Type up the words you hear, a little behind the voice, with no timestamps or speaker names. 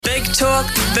talk,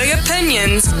 big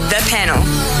opinions, the panel.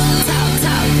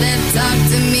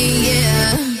 Talk to me,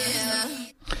 yeah.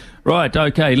 Right,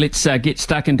 okay, let's get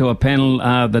stuck into a panel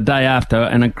the day after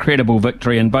an incredible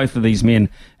victory, and both of these men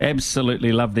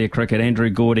absolutely love their cricket,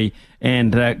 Andrew Gourdie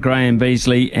and Graham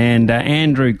Beasley. And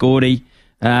Andrew Gourdie,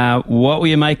 what were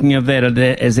you making of that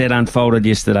as that unfolded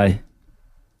yesterday?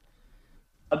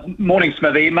 Morning,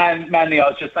 Smithy. Mainly I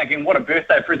was just thinking, what a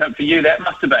birthday present for you that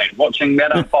must have been, watching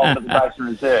that unfold at the Basin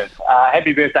Reserve.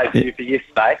 Happy birthday to you for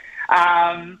yesterday.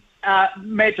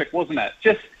 Magic, wasn't it?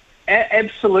 Just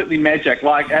absolutely magic.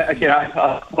 Like, I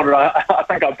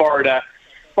think I borrowed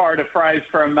a phrase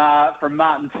from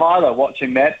Martin Tyler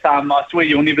watching that. I swear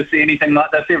you'll never see anything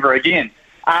like this ever again.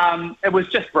 It was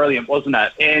just brilliant, wasn't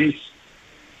it? And,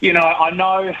 you know, I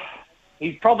know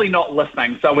he's probably not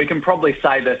listening, so we can probably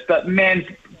say this, but man,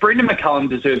 Brendan McCullum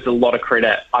deserves a lot of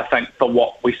credit, I think, for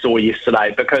what we saw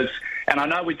yesterday, because, and I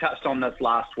know we touched on this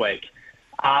last week,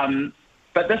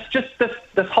 but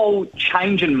this whole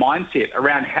change in mindset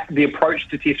around the approach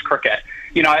to Test cricket,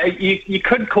 you know, you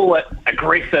could call it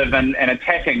aggressive and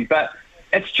attacking, but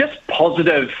it's just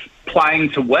positive playing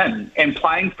to win and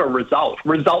playing for results.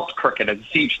 Results cricket is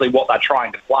essentially what they're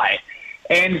trying to play.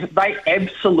 And they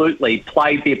absolutely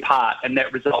played their part in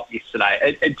that result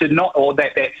yesterday. It did not, or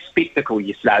that spectacle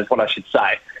yesterday is what I should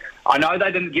say. I know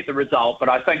they didn't get the result, but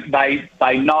I think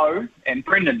they know, and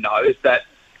Brendan knows, that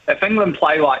if England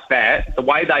play like that, the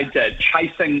way they did,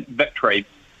 chasing victory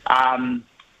on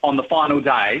the final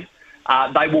day,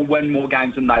 they will win more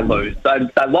games than they lose. They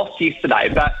lost yesterday,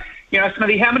 but, you know,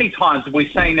 Smithy, how many times have we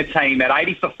seen a team at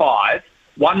 80 for 5,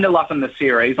 1-0 up in the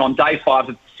series, on day 5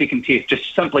 of the second test,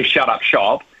 just simply shut up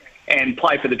shop and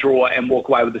play for the draw and walk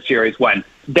away with the series win?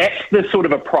 That's the sort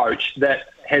of approach that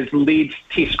has led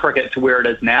Test cricket to where it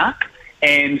is now.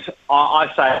 And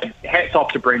I say hats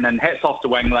off to Brendan, hats off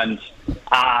to England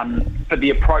for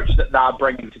the approach that they're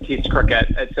bringing to Test cricket.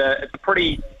 It's a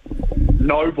pretty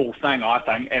noble thing, I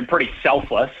think, and pretty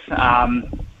selfless.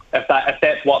 If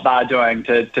that's what they're doing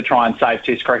to try and save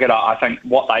Test cricket, I think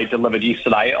what they delivered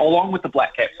yesterday, along with the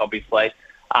Black Caps, obviously,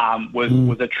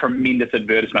 was a tremendous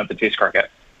advertisement for Test cricket.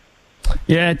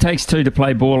 Yeah, it takes two to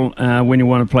play ball when you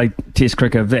want to play Test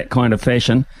cricket of that kind of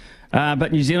fashion.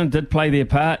 But New Zealand did play their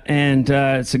part, and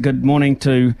it's a good morning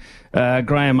to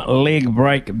Graham Leg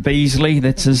Break Beasley.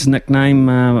 That's his nickname,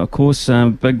 of course,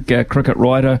 big cricket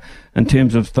writer in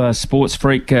terms of sports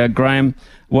freak. Graham,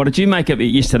 what did you make of it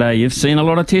yesterday? You've seen a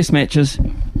lot of Test matches.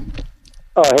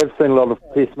 I have seen a lot of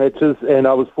Test matches, and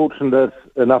I was fortunate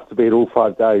enough to be at all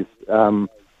 5 days for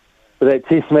that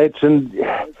Test match. And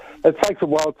it takes a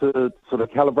while to sort of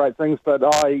calibrate things, but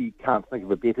I can't think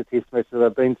of a better Test match that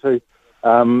I've been to.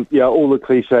 All the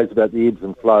cliches about the ebbs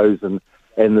and flows and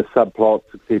the subplots,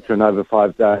 etc., and over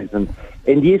 5 days.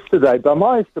 And yesterday, by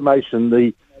my estimation,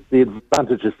 the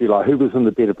advantage, if you like, who was in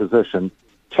the better position,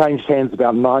 changed hands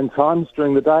about 9 times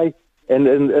during the day, and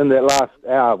in that last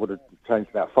hour would have changed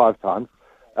about 5 times.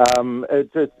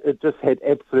 It just had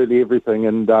absolutely everything,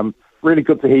 and really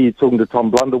good to hear you talking to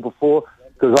Tom Blundell before,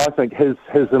 because I think his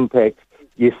impact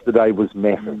yesterday was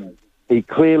massive. He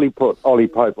clearly put Ollie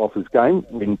Pope off his game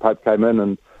when Pope came in,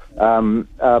 and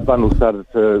Blundell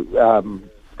started to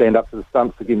stand up to the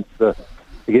stumps against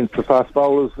the fast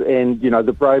bowlers, and, you know,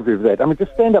 the bravery of that. I mean,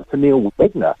 just stand up to Neil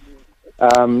Wagner.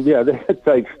 That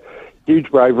takes huge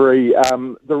bravery.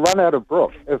 The run out of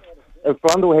Brook. If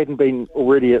Blundell hadn't been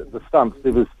already at the stumps,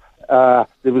 there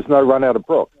was no run out of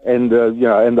Brook, and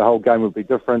and the whole game would be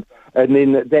different. And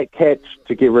then that catch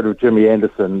to get rid of Jimmy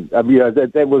Anderson, that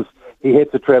was, he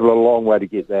had to travel a long way to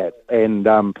get that, and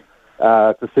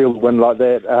to seal the win like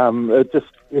that,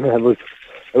 it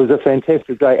was a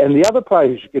fantastic day. And the other player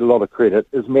who should get a lot of credit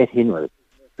is Matt Henry,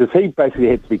 because he basically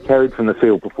had to be carried from the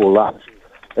field before lunch,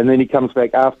 and then he comes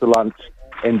back after lunch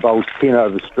and bowls 10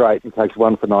 overs straight and takes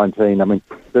 1 for 19. I mean,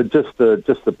 just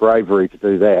the bravery to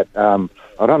do that.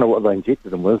 I don't know what they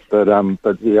injected him with, but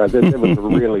that was a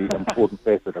really important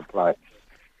facet of play.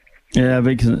 Yeah,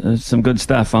 some good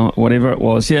stuff, whatever it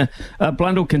was. Yeah,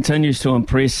 Blundell continues to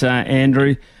impress,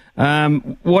 Andrew.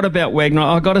 What about Wagner?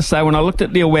 I've got to say, when I looked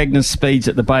at Neil Wagner's speeds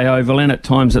at the Bay Oval and at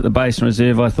times at the Basin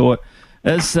Reserve, I thought,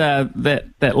 is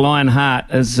that lion heart,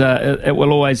 it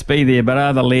will always be there, but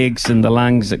are the legs and the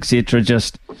lungs, etc.,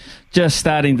 just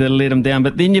starting to let him down?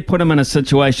 But then you put him in a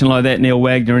situation like that, Neil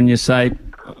Wagner, and you say,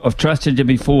 I've trusted you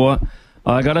before,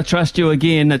 I got to trust you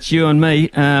again. It's you and me,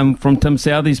 from Tim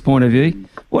Southey's point of view.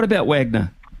 What about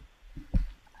Wagner?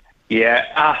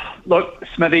 Yeah, look,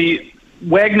 Smithy,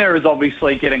 Wagner is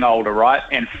obviously getting older, right?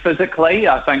 And physically,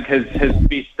 I think his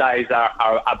best days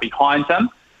are behind him.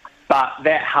 But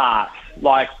that heart,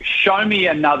 Like, show me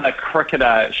another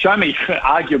cricketer, show me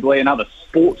arguably another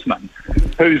sportsman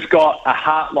who's got a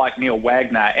heart like Neil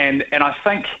Wagner. And I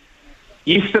think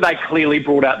yesterday clearly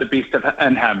brought out the best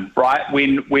in him, right?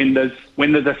 When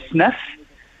there's a sniff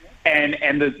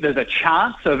and there's a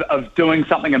chance of doing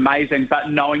something amazing, but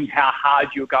knowing how hard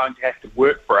you're going to have to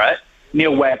work for it,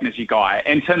 Neil Wagner's your guy.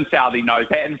 And Tim Southee knows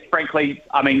that. And frankly,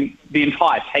 I mean, the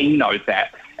entire team knows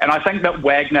that. And I think that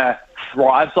Wagner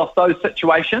thrives off those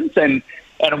situations. And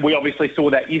we obviously saw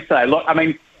that yesterday. Look, I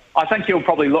mean, I think he'll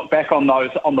probably look back on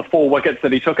the 4 wickets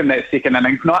that he took in that second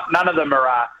innings. None of them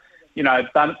are,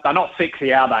 they're not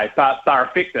sexy, are they? But they're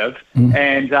effective.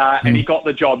 And he got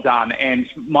the job done. And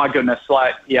my goodness,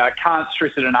 I can't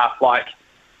stress it enough. Like,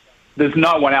 there's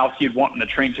no one else you'd want in the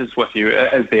trenches with you,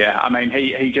 is there? I mean,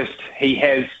 he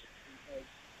has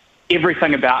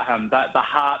everything about him, the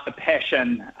heart, the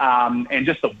passion, and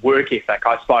just the work ethic,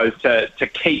 I suppose, to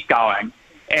keep going.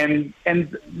 And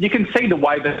you can see the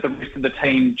way that the rest of the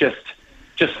team just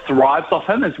thrives off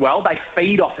him as well. They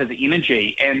feed off his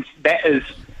energy, and that is,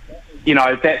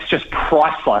 that's just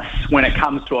priceless when it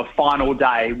comes to a final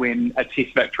day when a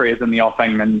test victory is in the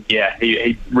offing. And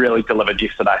he really delivered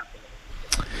yesterday.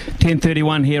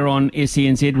 10:31 here on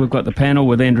SENZ. We've got the panel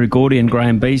with Andrew Gourdie and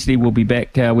Graham Beasley. We'll be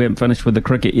back. We haven't finished with the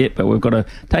cricket yet, but we've got to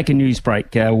take a news break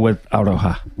with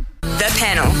Aroha. The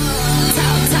panel.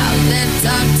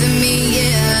 Talk to me,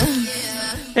 yeah.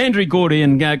 Andrew Gourdie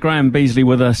and Graham Beasley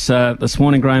with us this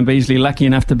morning. Graham Beasley, lucky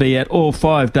enough to be at all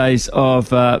 5 days of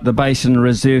the Basin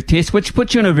Reserve Test, which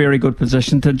puts you in a very good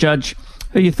position to judge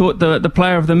who you thought the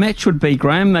player of the match would be,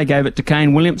 Graham. They gave it to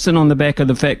Kane Williamson on the back of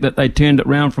the fact that they turned it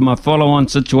round from a follow-on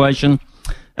situation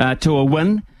to a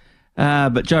win.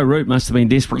 But Joe Root must have been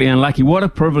desperately unlucky. What a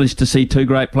privilege to see 2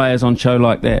 great players on show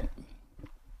like that.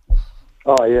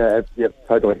 Oh, yeah, yep,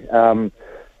 totally.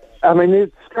 I mean,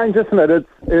 it's strange, isn't it?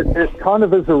 It kind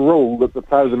of is a rule that the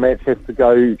player of the match has to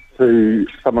go to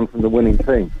someone from the winning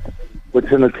team, which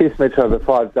in a test match over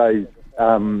 5 days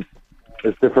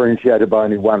is differentiated by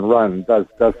only 1 run, does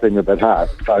seem a bit hard.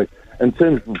 So in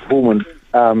terms of performance,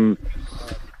 Root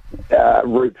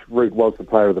was the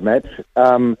player of the match.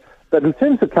 But in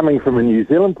terms of coming from a New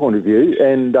Zealand point of view,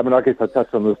 and I mean, I guess I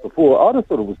touched on this before, I'd have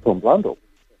thought it was Tom Blundell.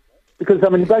 Because, I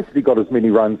mean, he basically got as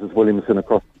many runs as Williamson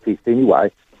across the test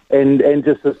anyway, and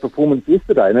just his performance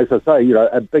yesterday. And as I say,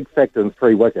 a big factor in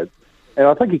 3 wickets. And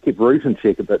I think he kept Root in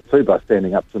check a bit too by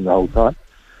standing up to him the whole time.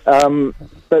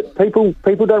 But people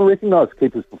don't recognise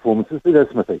keepers' performances, do they,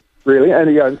 Smithy? Really? And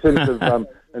in terms of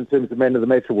man of the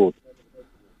match award.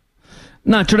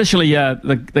 No, traditionally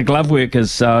the glove work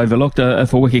is overlooked.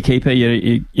 For wicket-keeper,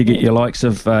 you get your likes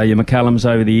of your McCullums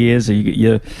over the years, you get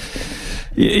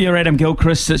your Adam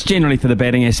Gilchrist. It's generally for the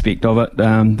batting aspect of it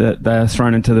that they're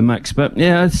thrown into the mix. But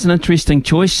yeah, it's an interesting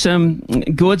choice.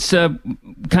 Goods,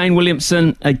 Kane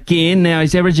Williamson again. Now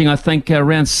he's averaging, I think,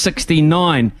 around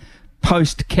 69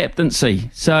 post-captaincy.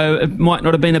 So it might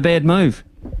not have been a bad move.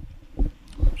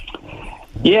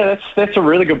 Yeah, that's a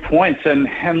really good point.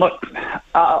 And look,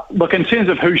 in terms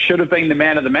of who should have been the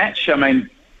man of the match, I mean,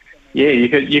 yeah,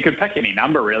 you could pick any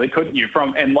number really, couldn't you?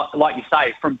 Like you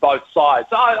say, from both sides.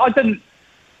 I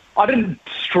didn't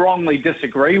strongly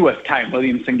disagree with Kane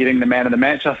Williamson getting the man of the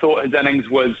match. I thought his innings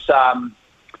was an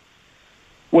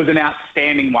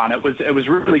outstanding one. It was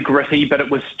really gritty, but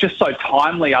it was just so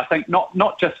timely. I think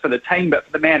not just for the team, but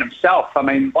for the man himself. I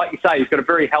mean, like you say, he's got a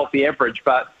very healthy average,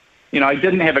 but he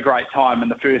didn't have a great time in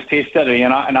the first test, did he?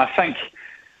 And I think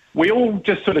we all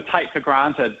just sort of take for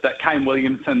granted that Kane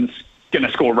Williamson's going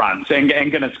to score runs and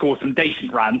going to score some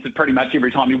decent runs pretty much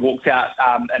every time he walks out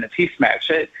in a test match.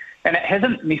 And it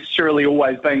hasn't necessarily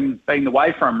always been the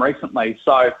way for him recently.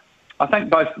 So I think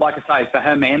both, like I say, for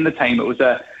him and the team, it was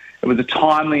a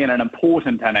timely and an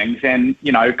important innings. And,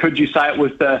 could you say it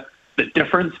was the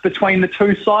difference between the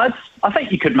 2 sides? I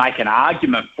think you could make an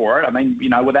argument for it. I mean,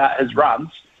 without his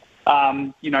runs,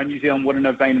 New Zealand wouldn't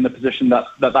have been in the position that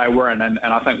they were in. And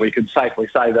I think we could safely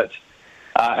say that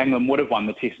England would have won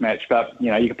the test match. But,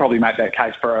 you could probably make that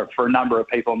case for a number of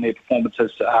people in their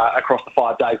performances across the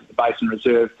 5 days at the Basin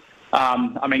Reserve.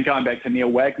 I mean, going back to Neil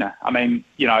Wagner, I mean,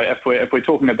 if we're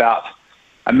talking about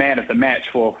a man of the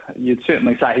match, well, you'd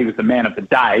certainly say he was the man of the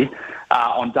day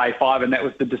on day 5, and that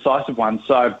was the decisive one.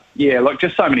 So, yeah, look,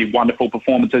 just so many wonderful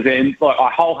performances. And look, I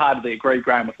wholeheartedly agree,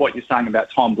 Graham, with what you're saying about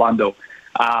Tom Blundell.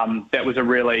 That was a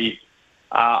really,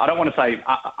 I don't want to say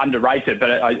underrated,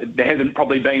 but there hasn't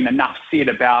probably been enough said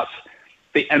about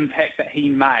the impact that he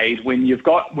made when you've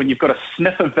got a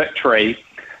sniff of victory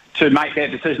to make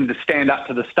that decision to stand up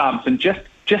to the stumps and just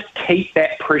keep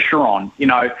that pressure on.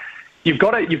 you've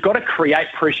got to create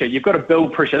pressure. You've got to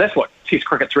build pressure. That's what Test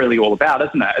cricket's really all about,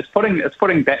 isn't it? It's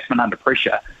putting batsmen under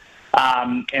pressure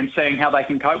and seeing how they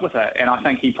can cope with it. And I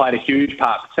think he played a huge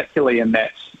part, particularly in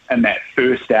that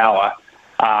first hour.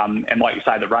 And like you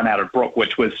say, the run out of Brook,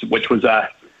 which was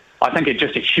I think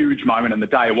just a huge moment in the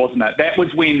day, wasn't it? That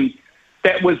was when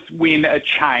it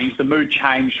changed. The mood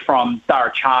changed from there are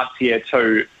a chance here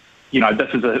to,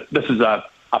 this is a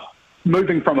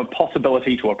moving from a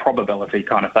possibility to a probability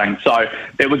kind of thing. So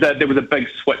there was a big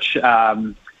switch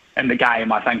in the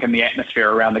game, I think, in the atmosphere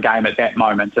around the game at that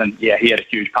moment. And yeah, he had a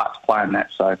huge part to play in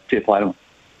that. So fair play to him.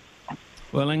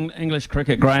 Well, English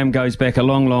cricket, Graham, goes back a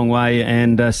long, long way,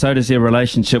 and so does their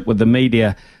relationship with the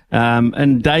media.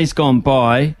 In days gone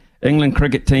by, England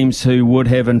cricket teams who would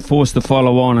have enforced the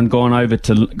follow-on and gone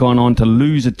on to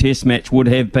lose a Test match would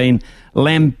have been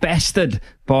lambasted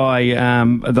by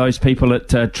those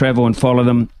that travel and follow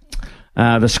them,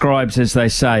 the scribes, as they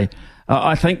say.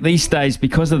 I think these days,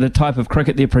 because of the type of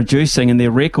cricket they're producing and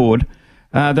their record,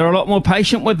 they're a lot more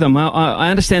patient with them. I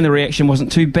understand the reaction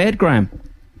wasn't too bad, Graham.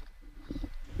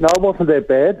 No, it wasn't that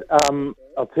bad.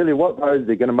 I'll tell you what, though,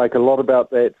 they're going to make a lot about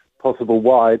that possible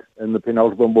wide in the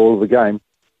penultimate ball of the game.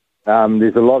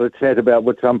 There's a lot of chat about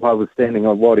which umpire was standing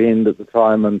on what end at the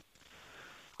time, and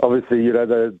obviously,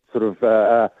 they're sort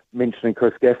of mentioning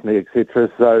Chris Gaffney,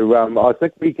 etc. So I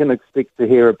think we can expect to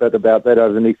hear a bit about that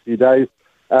over the next few days.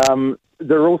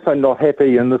 They're also not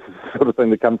happy, and this is the sort of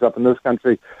thing that comes up in this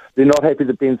country, they're not happy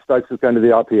that Ben Stokes is going to the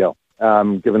IPL.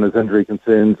 Given his injury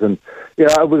concerns, and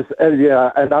it was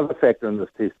another factor in this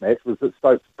Test match was that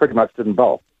Stokes pretty much didn't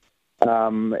bowl,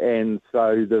 and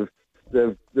so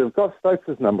they've got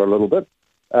Stokes' number a little bit,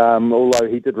 although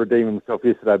he did redeem himself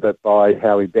yesterday a bit by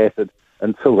how he batted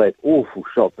until that awful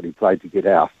shot that he played to get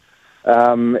out.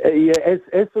 As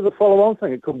for the follow-on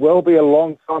thing, it could well be a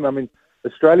long time. I mean,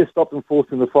 Australia stopped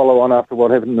enforcing the follow-on after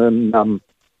what happened in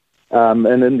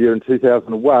India in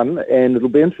 2001, and it'll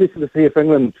be interesting to see if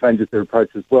England changes their approach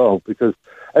as well, because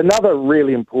another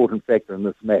really important factor in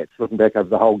this match, looking back over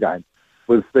the whole game,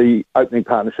 was the opening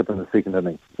partnership in the second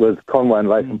innings, with Conway and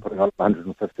Latham putting on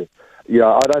 150.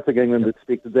 I don't think England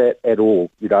expected that at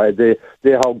all.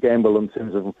 Their whole gamble in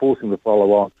terms of enforcing the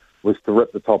follow-on was to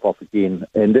rip the top off again,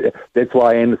 and that's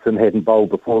why Anderson hadn't bowled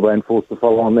before they enforced the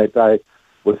follow-on that day,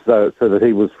 was so that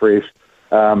he was fresh.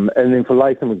 And then for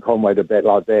Latham and Conway to bat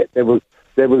like that, that was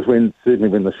certainly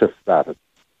when the shift started.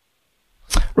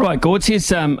 Right, Gords,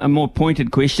 here's a more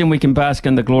pointed question. We can bask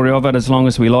in the glory of it as long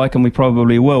as we like, and we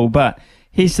probably will. But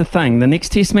here's the thing. The next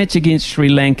Test match against Sri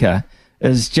Lanka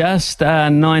is just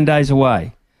 9 days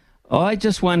away. I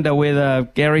just wonder whether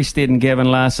Gary Stead and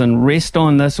Gavin Larson rest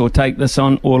on this or take this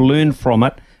on or learn from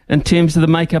it in terms of the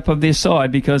makeup of their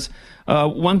side, because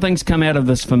one thing's come out of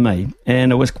this for me,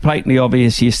 and it was blatantly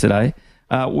obvious yesterday.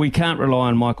 We can't rely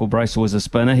on Michael Bracewell as a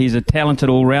spinner. He's a talented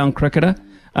all-round cricketer.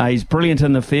 He's brilliant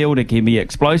in the field. He can be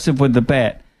explosive with the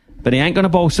bat, but he ain't going to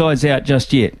bowl sides out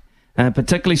just yet,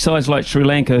 particularly sides like Sri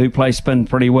Lanka who play spin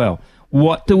pretty well.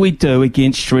 What do we do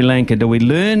against Sri Lanka? Do we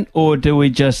learn, or do we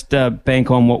just bank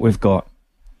on what we've got?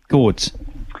 Gords.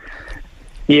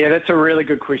 Yeah, that's a really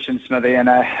good question, Smithy, and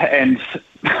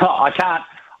I can't.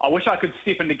 I wish I could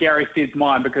step into Gary Stead's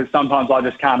mind, because sometimes I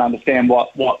just can't understand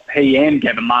what he and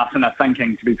Gavin Larson are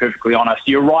thinking, to be perfectly honest.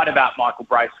 You're right about Michael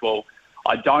Bracewell.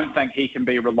 I don't think he can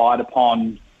be relied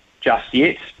upon just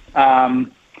yet. I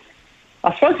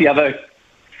suppose the other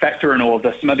factor in all of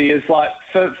this, Smithy, is like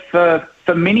for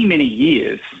many, many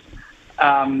years,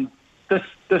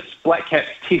 this Black Caps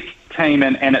Test team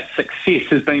and its success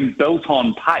has been built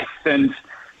on pace, and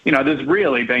there's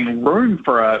really been room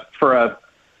for a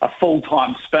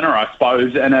full-time spinner, I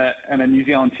suppose, in a New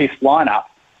Zealand Test lineup.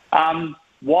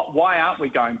 Why aren't we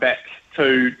going back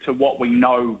to what we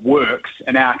know works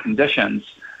in our conditions?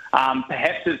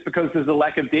 Perhaps it's because there's a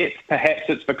lack of depth. Perhaps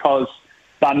it's because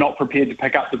they're not prepared to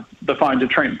pick up the phone to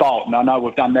Trent Boult. And I know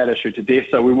we've done that issue to death,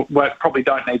 so we probably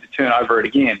don't need to turn over it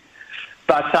again.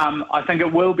 But I think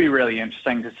it will be really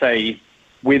interesting to see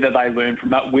whether they learn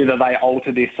from it, whether they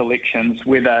alter their selections,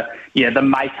 whether the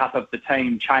makeup of the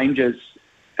team changes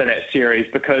for that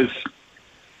series, because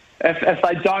if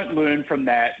they don't learn from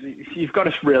that, you've got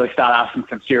to really start asking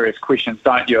some serious questions,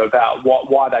 don't you, about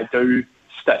why they do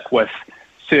stick with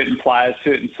certain players,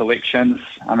 certain selections.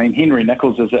 I mean, Henry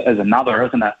Nicholls is another,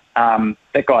 isn't it?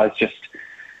 That guy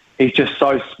he's just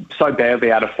so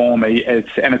badly out of form.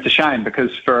 It's a shame,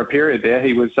 because for a period there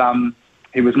he was one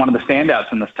of the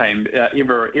standouts in this team,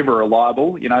 ever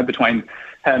reliable. Between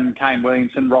him, Kane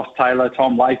Williamson, Ross Taylor,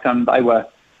 Tom Latham, they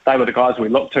were the guys we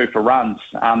looked to for runs.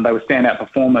 They were standout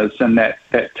performers in that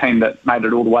team that made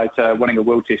it all the way to winning a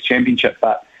World Test Championship.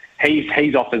 But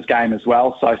he's off his game as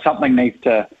well. So something needs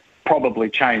to probably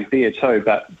change there too.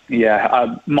 But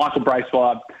yeah, Michael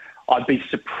Bracewell, I'd be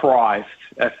surprised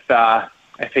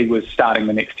if he was starting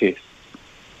the next test.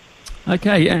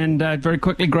 Okay, and very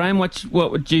quickly, Graham, what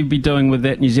would you be doing with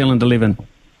that New Zealand 11?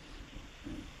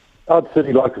 I'd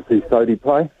certainly like to see Sodhi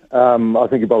play. I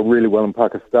think he bowled really well in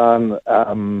Pakistan.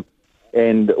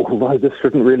 And although this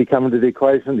shouldn't really come into the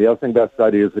equation, the other thing about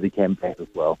Sodhi is that he can bat as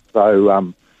well.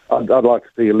 So I'd like to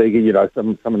see a legger,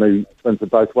 someone who spins it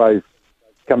both ways,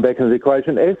 come back into the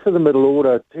equation. As for the middle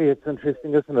order, it's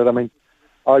interesting, isn't it? I mean,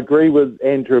 I agree with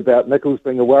Andrew about Nicholls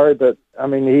being a worry, but I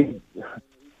mean,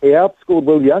 he outscored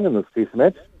Will Young in this test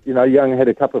match. Young had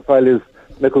a couple of failures,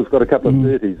 Nicholls got a couple of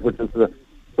 30s, which is the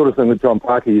sort of thing that John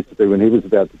Parker used to do when he was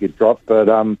about to get dropped. But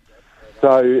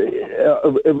so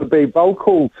it would be bold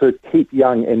call to keep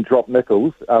Young and drop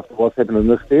Nicholls after what's happened in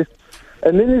this test.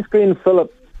 And then there's Glenn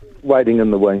Phillips waiting in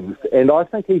the wings, and I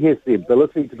think he has the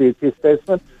ability to be a test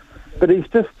batsman, but he's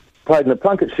just played in a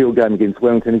Plunket Shield game against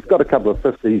Wellington. He's got a couple of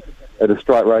 50s at a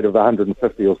strike rate of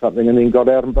 150 or something, and then got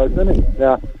out in both innings.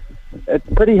 Now, it's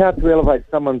pretty hard to elevate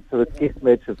someone to the test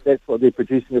match if that's what they're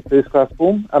producing at first-class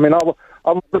form. I mean, I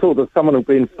thought that someone of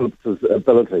Glenn Phillips'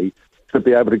 ability should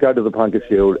be able to go to the Plunket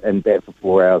Shield and bat for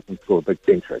 4 hours and score a big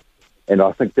century. And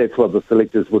I think that's what the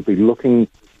selectors would be looking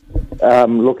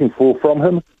for from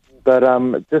him. But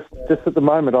just at the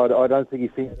moment, I don't think he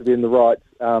seems to be in the right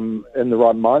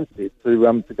mindset to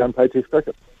go and play Test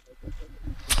cricket.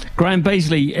 Graham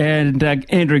Beasley and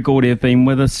Andrew Gordy have been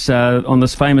with us on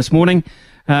this famous morning,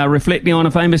 reflecting on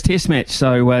a famous Test match.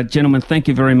 So, gentlemen, thank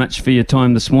you very much for your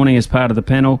time this morning as part of the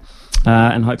panel,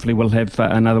 and hopefully we'll have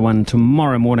another one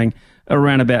tomorrow morning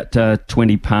around about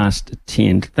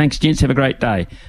 10:20. Thanks, gents. Have a great day.